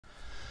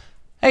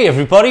Hey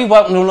everybody,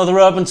 welcome to another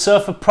Urban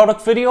Surfer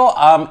product video.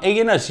 I'm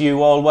Ian, as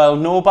you all well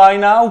know by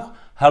now.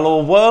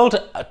 Hello world.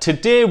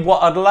 Today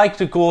what I'd like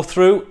to go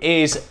through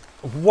is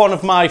one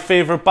of my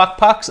favourite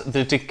backpacks,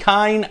 the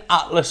Dakine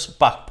Atlas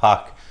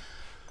backpack.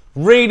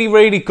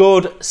 Really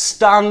good,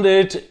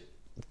 standard,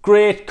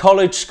 great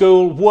college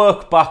school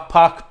work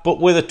backpack, but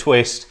with a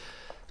twist.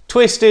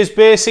 Twist is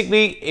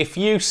basically if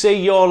you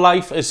see your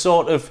life as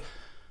sort of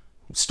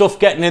stuff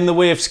getting in the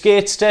way of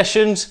skate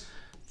sessions,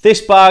 this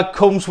bag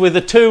comes with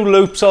the 2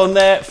 loops on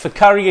there for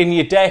carrying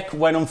your deck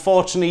when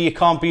unfortunately you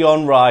can't be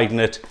on riding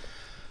it.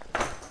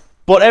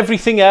 But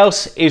everything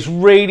else is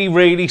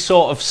really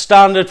sort of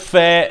standard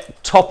fare,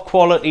 top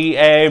quality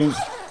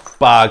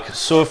bag.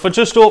 So if I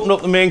just open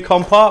up the main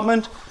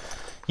compartment,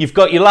 you've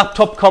got your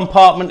laptop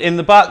compartment in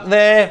the back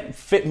there,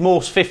 fit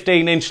most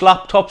 15-inch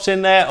laptops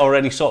in there or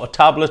any sort of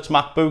tablets,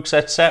 MacBooks,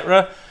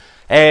 etc.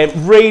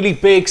 Really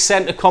big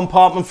centre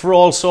compartment for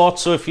all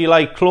sorts, so if you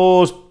like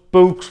clothes,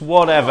 books,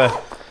 whatever.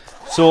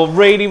 So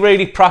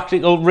really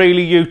practical,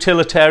 really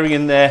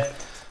utilitarian there.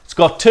 It's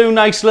got 2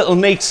 nice little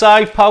neat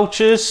side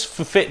pouches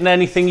for fitting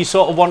anything you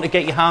sort of want to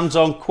get your hands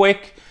on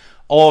quick,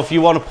 or if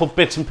you want to put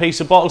bits and pieces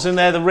of bottles in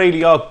there. There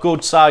really are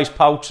good size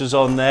pouches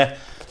on there,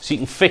 so you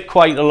can fit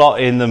quite a lot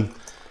in them.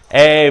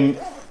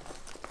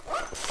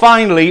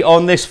 Finally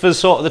on this, for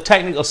sort of the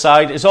technical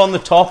side, is on the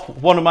top,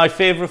 one of my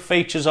favourite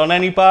features on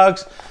any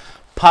bags,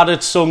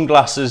 padded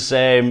sunglasses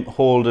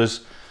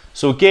holders.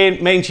 So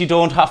again, means you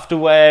don't have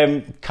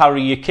to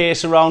carry your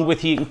case around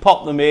with you. You can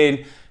pop them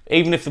in,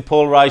 even if they're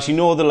polarised. You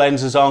know the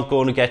lenses aren't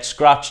going to get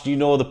scratched. You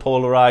know the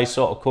polarised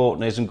sort of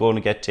coating isn't going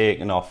to get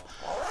taken off.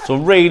 So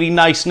really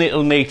nice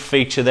little neat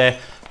feature there.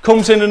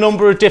 Comes in a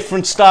number of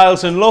different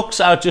styles and looks.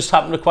 I just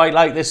happen to quite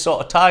like this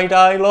sort of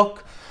tie-dye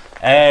look.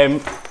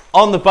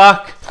 On the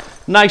back,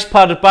 nice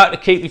padded back to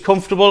keep you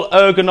comfortable.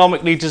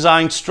 Ergonomically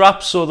designed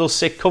straps so they'll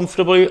sit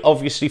comfortably,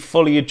 obviously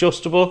fully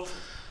adjustable.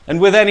 And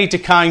with any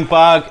Dakine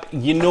bag,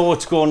 you know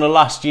it's going to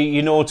last you,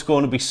 you know it's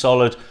going to be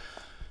solid.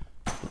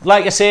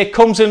 Like I say, it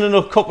comes in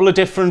a couple of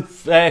different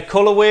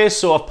colourways,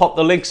 so I've popped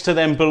the links to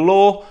them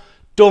below.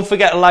 Don't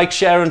forget to like,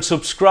 share and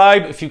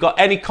subscribe. If you've got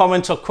any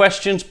comments or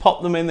questions,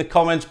 pop them in the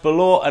comments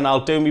below and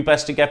I'll do my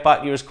best to get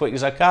back to you as quick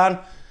as I can.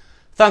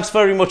 Thanks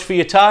very much for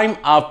your time.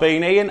 I've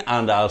been Ian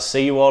and I'll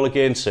see you all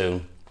again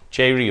soon.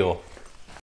 Cheerio.